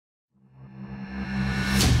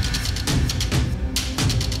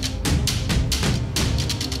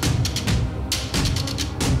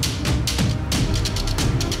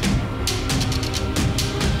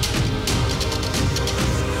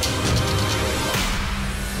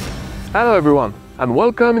Hello everyone, and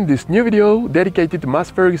welcome in this new video dedicated to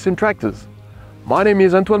Massey Ferguson tractors. My name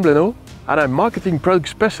is Antoine Bleno, and I'm Marketing Product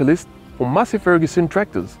Specialist for Massey Ferguson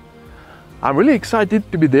tractors. I'm really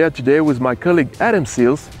excited to be there today with my colleague Adam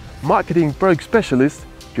Seals, Marketing Product Specialist,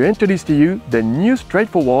 to introduce to you the new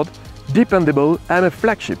straightforward, dependable MF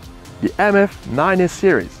flagship, the MF 9S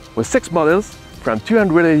series. With 6 models from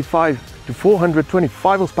 285 to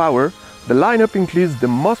 425 horsepower, the lineup includes the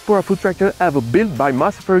most powerful tractor ever built by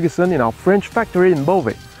Massey Ferguson in our French factory in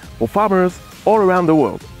Beauvais for farmers all around the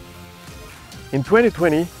world. In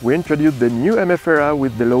 2020, we introduced the new MF era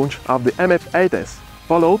with the launch of the MF 8S,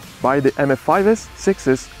 followed by the MF 5S,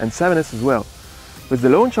 6S and 7S as well. With the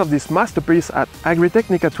launch of this masterpiece at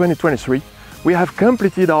Agritechnica 2023, we have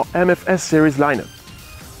completed our MF S series lineup.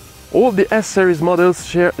 All the S-series models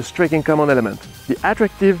share a striking common element, the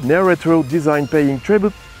attractive neo-retro design paying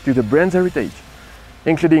tribute to the brand's heritage,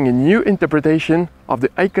 including a new interpretation of the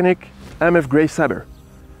iconic MF Grey Sabre.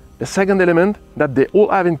 The second element that they all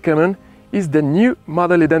have in common is the new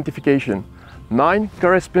model identification. 9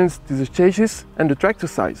 corresponds to the chassis and the tractor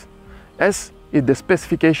size. S is the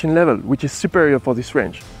specification level, which is superior for this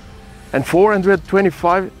range. And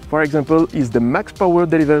 425, for example, is the max power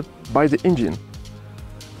delivered by the engine.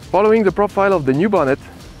 Following the profile of the new bonnet,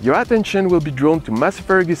 your attention will be drawn to Massey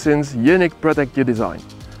Ferguson's unique protective design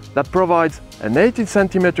that provides an 18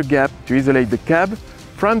 cm gap to isolate the cab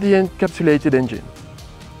from the encapsulated engine.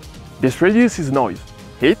 This reduces noise,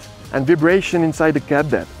 heat and vibration inside the cab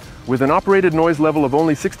that, with an operated noise level of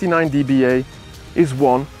only 69 dBA, is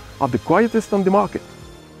one of the quietest on the market.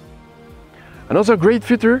 Another great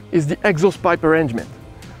feature is the exhaust pipe arrangement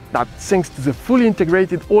that, thanks to the fully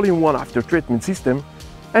integrated all-in-one after-treatment system,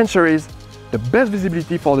 ensures the best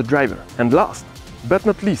visibility for the driver. And last but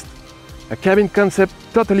not least, a cabin concept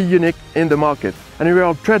totally unique in the market and a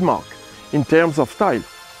real trademark in terms of style,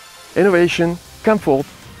 innovation, comfort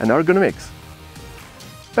and ergonomics.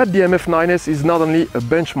 But the MF 9S is not only a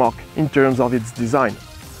benchmark in terms of its design.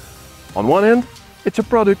 On one hand, it's a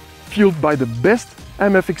product fueled by the best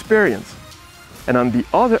MF experience, and on the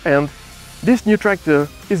other hand, this new tractor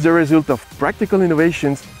is the result of practical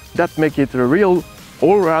innovations that make it a real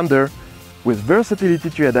all-rounder with versatility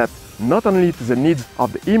to adapt not only to the needs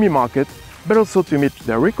of the EME market, but also to meet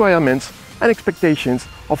the requirements and expectations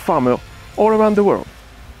of farmers all around the world.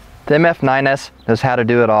 The MF 9S knows how to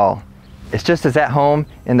do it all. It's just as at home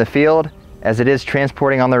in the field as it is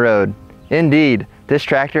transporting on the road. Indeed, this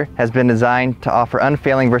tractor has been designed to offer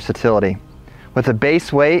unfailing versatility. With a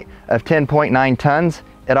base weight of 10.9 tons,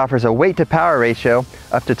 it offers a weight-to-power ratio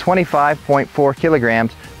up to 25.4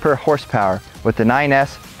 kilograms per horsepower with the 9S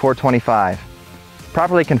 425.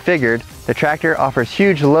 Properly configured, the tractor offers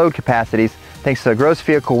huge load capacities thanks to a gross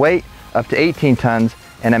vehicle weight up to 18 tons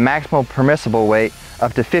and a maximal permissible weight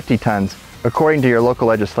up to 50 tons, according to your local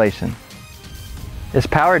legislation. This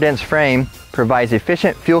power-dense frame provides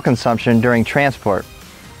efficient fuel consumption during transport.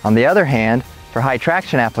 On the other hand, for high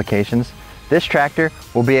traction applications, this tractor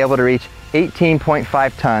will be able to reach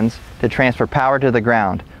 18.5 tons to transfer power to the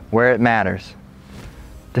ground, where it matters.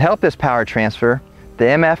 To help this power transfer, the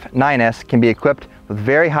MF 9S can be equipped with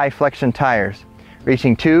very high flexion tires,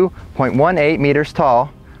 reaching 2.18 meters tall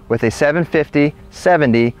with a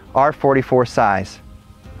 750/70 R44 size.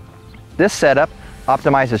 This setup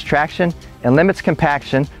optimizes traction and limits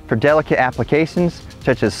compaction for delicate applications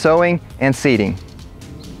such as sewing and seating.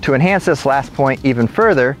 To enhance this last point even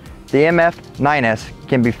further, the MF 9S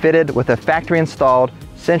can be fitted with a factory-installed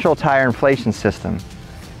central tire inflation system.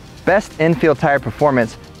 Best infield tire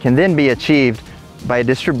performance can then be achieved by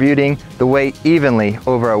distributing the weight evenly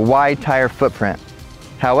over a wide tire footprint.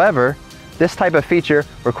 However, this type of feature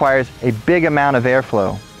requires a big amount of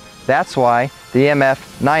airflow. That's why the MF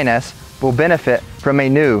 9S will benefit from a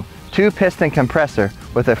new 2-piston compressor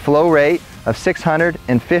with a flow rate of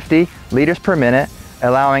 650 liters per minute,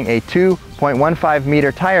 allowing a 2.15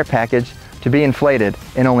 meter tire package to be inflated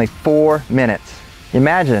in only 4 minutes.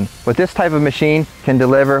 Imagine what this type of machine can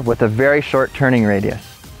deliver with a very short turning radius.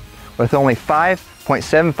 With only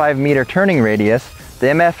 5.75 meter turning radius, the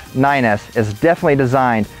MF 9S is definitely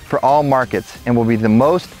designed for all markets and will be the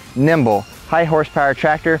most nimble, high horsepower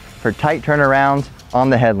tractor for tight turnarounds on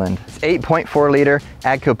the headland. Its 8.4 liter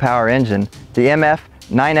AGCO power engine, the MF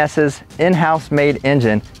 9S's in-house made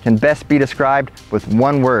engine can best be described with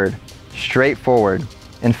one word: straightforward.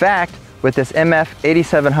 In fact, with this MF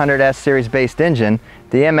 8700S series based engine,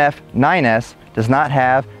 the MF 9S does not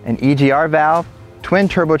have an EGR valve, twin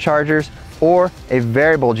turbochargers, or a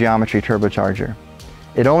variable geometry turbocharger.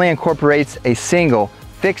 It only incorporates a single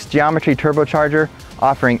fixed geometry turbocharger,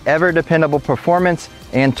 offering ever dependable performance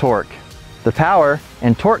and torque. The power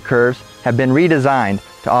and torque curves have been redesigned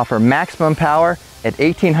to offer maximum power at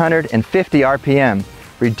 1850 RPM,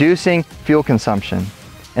 reducing fuel consumption.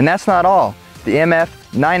 And that's not all. The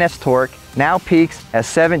MF9S torque now peaks at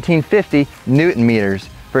 1750 Newton meters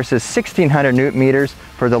versus 1600 Newton meters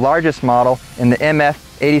for the largest model in the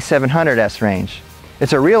MF8700S range.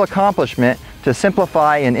 It's a real accomplishment to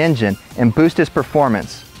simplify an engine and boost its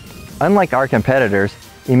performance. Unlike our competitors,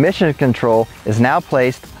 emission control is now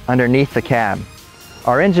placed underneath the cab.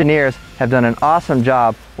 Our engineers have done an awesome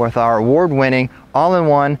job with our award-winning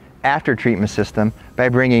all-in-one after-treatment system by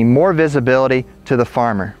bringing more visibility to the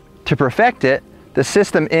farmer. To perfect it, the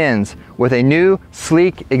system ends with a new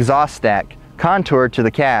sleek exhaust stack contoured to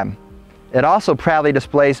the cab. It also proudly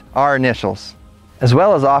displays our initials. As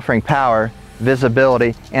well as offering power,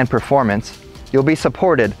 visibility, and performance, you'll be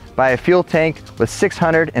supported by a fuel tank with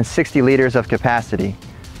 660 liters of capacity.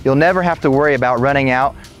 You'll never have to worry about running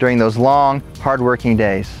out during those long, hard-working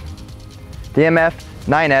days. The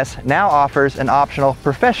MF9S now offers an optional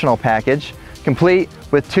professional package, complete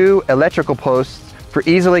with 2 electrical posts for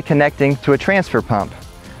easily connecting to a transfer pump.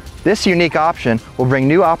 This unique option will bring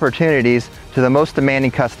new opportunities to the most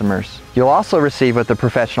demanding customers. You'll also receive with the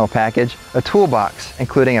professional package a toolbox,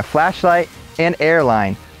 including a flashlight and air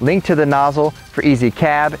line linked to the nozzle for easy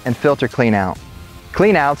cab and filter cleanout.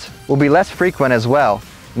 Cleanouts will be less frequent as well,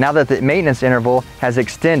 now that the maintenance interval has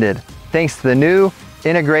extended thanks to the new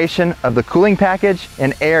integration of the cooling package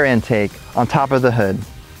and air intake on top of the hood.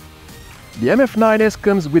 The MF9S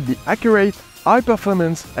comes with the accurate,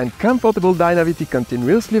 high-performance and comfortable Dynavity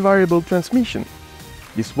continuously variable transmission.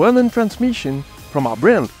 This well-known transmission from our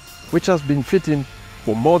brand, which has been fitted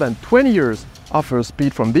for more than 20 years, offers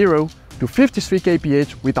speed from 0 to 53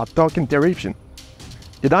 kph without torque interruption.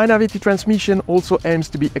 The Dynavity transmission also aims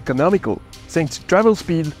to be economical, thanks to travel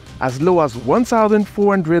speed as low as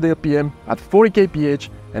 1400 rpm at 40 kph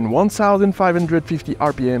and 1550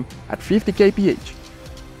 rpm at 50 kph.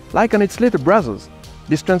 Like on its later brothers,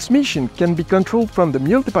 this transmission can be controlled from the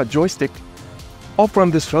multi-pad joystick or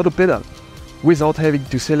from the throttle pedal, without having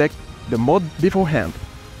to select the mode beforehand.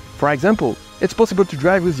 For example, it's possible to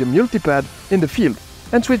drive with your multi-pad in the field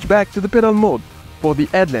and switch back to the pedal mode for the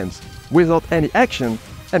headlamps without any action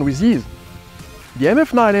and with ease. The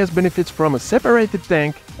MF9S benefits from a separated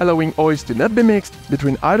tank, allowing oils to not be mixed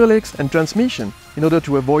between hydraulics and transmission in order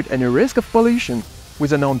to avoid any risk of pollution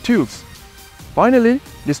with unknown tools. Finally,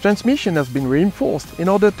 this transmission has been reinforced in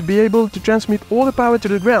order to be able to transmit all the power to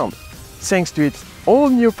the ground, thanks to its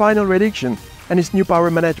all-new final reduction and its new power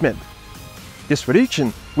management. This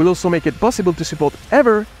reduction will also make it possible to support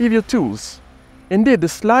ever heavier tools. Indeed, the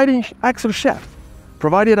sliding axle shaft,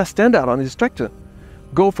 provided as standard on this tractor,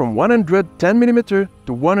 go from 110 mm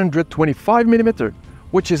to 125 mm,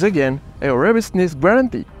 which is again a robustness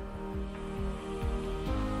guarantee.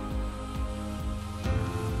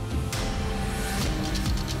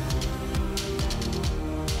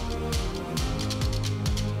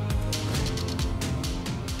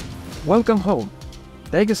 Welcome home.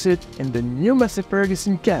 Take a seat in the new Massey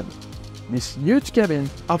Ferguson cab. This huge cabin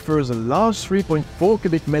offers a large 3.4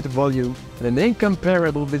 cubic meter volume and an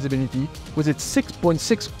incomparable visibility with its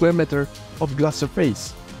 6.6 square meter of glass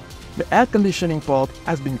surface. The air conditioning part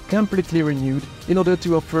has been completely renewed in order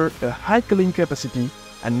to offer a high cooling capacity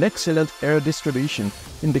and excellent air distribution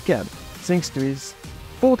in the cab, thanks to its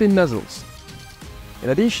 14 nozzles. In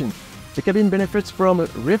addition, the cabin benefits from a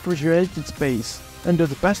refrigerated space under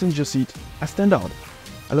the passenger seat as standard,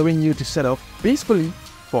 allowing you to set off peacefully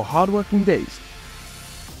for hard-working days.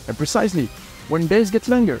 And precisely when days get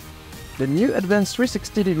longer, the new advanced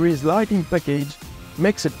 360 degrees lighting package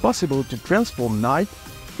makes it possible to transform night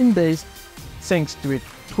in days thanks to its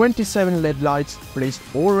 27 LED lights placed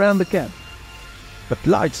all around the cab. But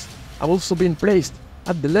lights have also been placed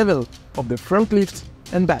at the level of the front lift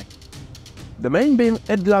and back. The main beam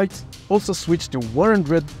headlights also switched to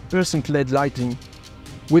 100% LED lighting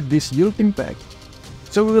with this yield impact,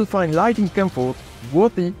 so we will find lighting comfort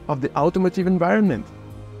worthy of the automotive environment.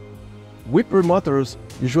 Whipper motors,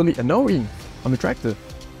 usually annoying on a tractor,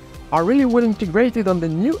 are really well integrated on the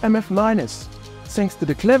new MF9S, thanks to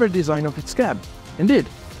the clever design of its cab. Indeed,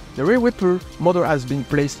 the rear whipper motor has been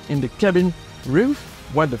placed in the cabin roof,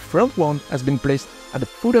 while the front one has been placed at the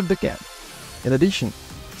foot of the cab. In addition,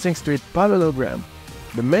 thanks to its parallelogram,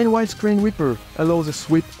 the main widescreen whipper allows a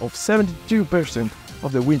sweep of 72%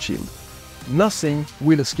 of the windshield. Nothing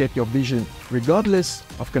will escape your vision, regardless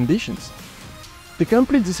of conditions. To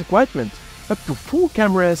complete this equipment, up to 4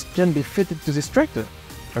 cameras can be fitted to this tractor.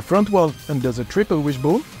 A front one under the triple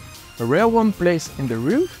wishbone, a rear one placed in the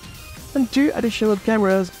roof, and 2 additional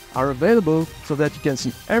cameras are available so that you can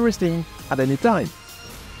see everything at any time.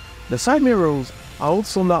 The side mirrors are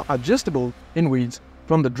also now adjustable in width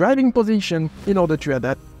from the driving position in order to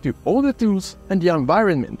adapt to all the tools and the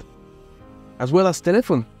environment, as well as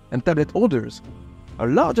telephone and tablet holders. A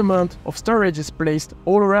large amount of storage is placed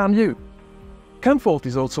all around you. Comfort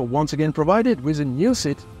is also once again provided with a new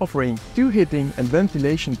seat offering 2 heating and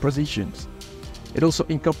ventilation positions. It also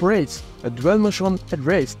incorporates a dual-motion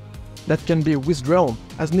headrest that can be withdrawn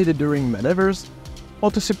as needed during maneuvers or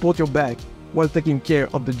to support your back while taking care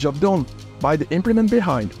of the job done by the implement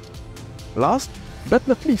behind. Last but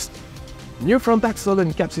not least, new front axle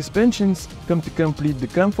and cab suspensions come to complete the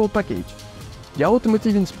comfort package. The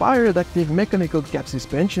automotive-inspired active mechanical cab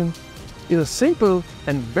suspension is a simple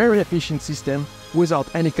and very efficient system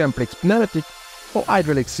without any complex pneumatic or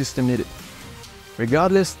hydraulic system needed.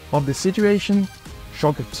 Regardless of the situation,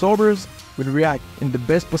 shock absorbers will react in the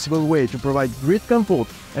best possible way to provide great comfort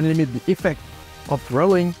and limit the effect of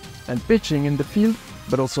rolling and pitching in the field,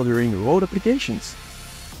 but also during road applications.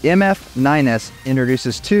 MF9S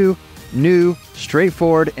introduces 2 new,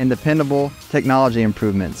 straightforward, and dependable technology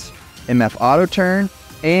improvements: MF Auto Turn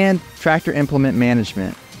and Tractor Implement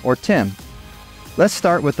Management, or TIM. Let's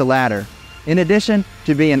start with the latter. In addition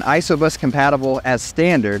to being ISOBUS compatible as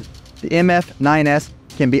standard, the MF9S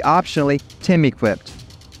can be optionally TIM equipped.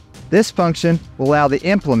 This function will allow the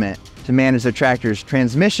implement to manage the tractor's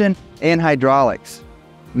transmission and hydraulics,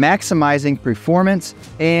 maximizing performance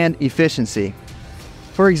and efficiency.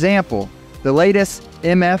 For example, the latest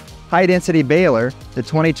MF high-density baler, the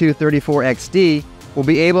 2234XD, will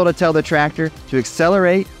be able to tell the tractor to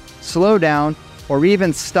accelerate, slow down, or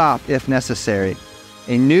even stop if necessary.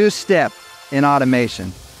 A new step in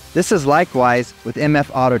automation. This is likewise with MF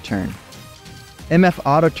Auto Turn. MF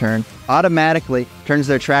Auto Turn automatically turns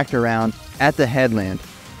their tractor around at the headland,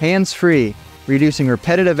 hands-free, reducing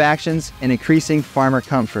repetitive actions and increasing farmer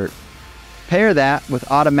comfort. Pair that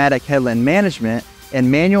with automatic headland management, and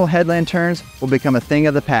manual headland turns will become a thing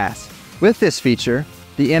of the past. With this feature,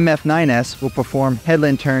 the MF9S will perform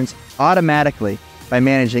headland turns automatically by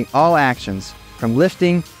managing all actions, from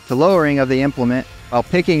lifting to lowering of the implement while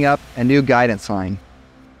picking up a new guidance line.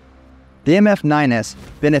 The MF9S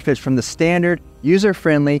benefits from the standard,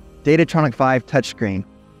 user-friendly Datatronic 5 touchscreen.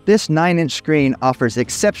 This 9-inch screen offers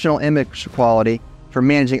exceptional image quality for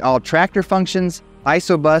managing all tractor functions,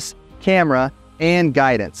 ISOBUS, camera, and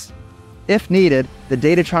guidance. If needed, the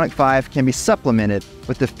Datatronic 5 can be supplemented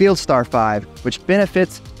with the FieldStar 5, which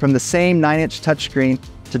benefits from the same 9-inch touchscreen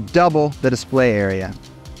to double the display area.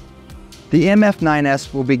 The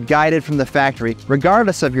MF9S will be guided from the factory.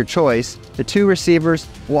 Regardless of your choice, the 2 receivers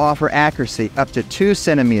will offer accuracy up to 2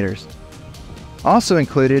 centimeters. Also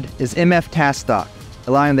included is MF Task Dock,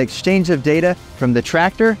 allowing the exchange of data from the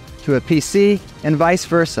tractor to a PC and vice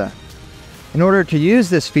versa. In order to use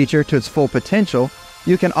this feature to its full potential,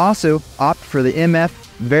 you can also opt for the MF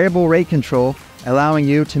Variable Rate Control, allowing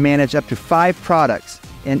you to manage up to 5 products,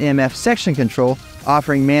 and MF Section Control,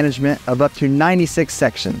 offering management of up to 96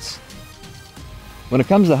 sections. When it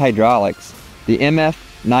comes to hydraulics, the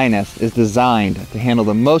MF9S is designed to handle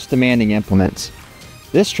the most demanding implements.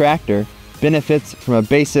 This tractor benefits from a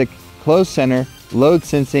basic closed center load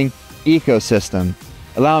sensing ecosystem,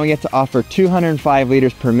 allowing it to offer 205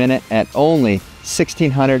 liters per minute at only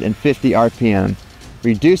 1650 RPM,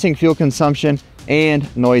 reducing fuel consumption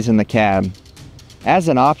and noise in the cab. As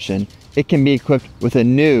an option, it can be equipped with a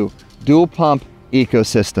new dual pump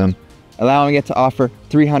ecosystem, allowing it to offer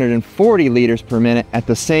 340 liters per minute at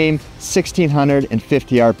the same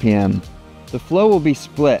 1650 RPM. The flow will be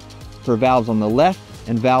split for valves on the left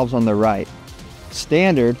and valves on the right.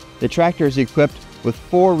 Standard, the tractor is equipped with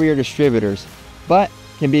 4 rear distributors, but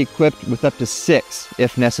can be equipped with up to 6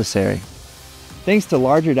 if necessary. Thanks to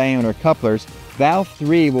larger diameter couplers, valve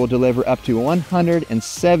 3 will deliver up to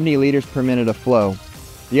 170 liters per minute of flow.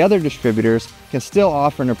 The other distributors can still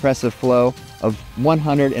offer an impressive flow of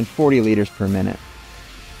 140 liters per minute.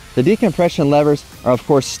 The decompression levers are of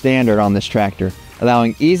course standard on this tractor,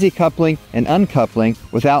 allowing easy coupling and uncoupling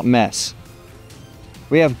without mess.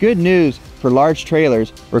 We have good news for large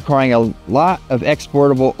trailers requiring a lot of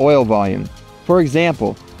exportable oil volume. For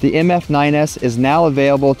example, the MF9S is now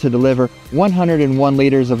available to deliver 101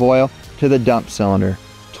 liters of oil to the dump cylinder,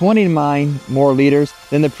 29 more liters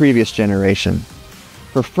than the previous generation.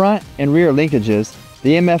 For front and rear linkages,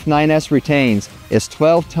 the MF9S retains its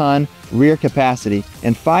 12-ton rear capacity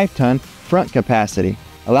and 5-ton front capacity,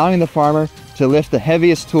 allowing the farmer to lift the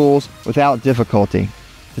heaviest tools without difficulty.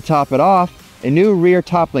 To top it off, a new rear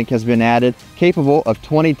top link has been added capable of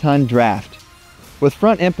 20-ton draft. With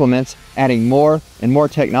front implements adding more and more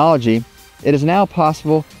technology, it is now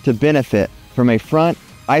possible to benefit from a front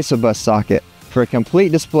isobus socket for a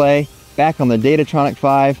complete display back on the Datatronic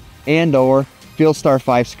 5 and/or Fieldstar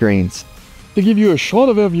 5 screens. To give you a short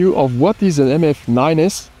overview of what is an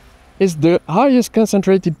MF9S, it's the highest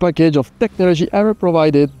concentrated package of technology ever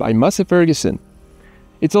provided by Massey Ferguson.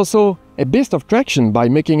 It's also a beast of traction by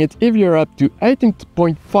making it heavier up to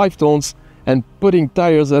 18.5 tons and putting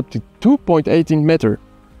tires up to 2.18 meters.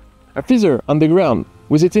 A feather on the ground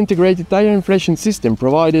with its integrated tire inflation system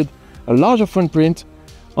provided a larger footprint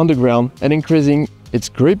on the ground and increasing its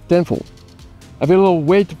grip tenfold. Available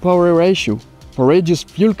weight-to-power ratio for reduced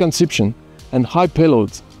fuel consumption and high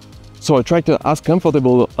payloads, so a tractor as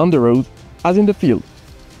comfortable on the road as in the field.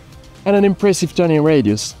 And an impressive turning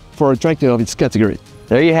radius for a tractor of its category.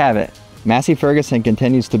 There you have it. Massey Ferguson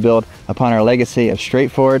continues to build upon our legacy of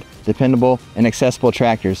straightforward, dependable, and accessible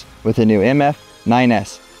tractors with the new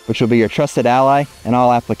MF9S, which will be your trusted ally in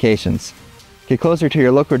all applications. Get closer to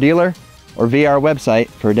your local dealer or via our website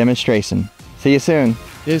for a demonstration. See you soon.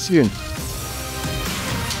 See you soon.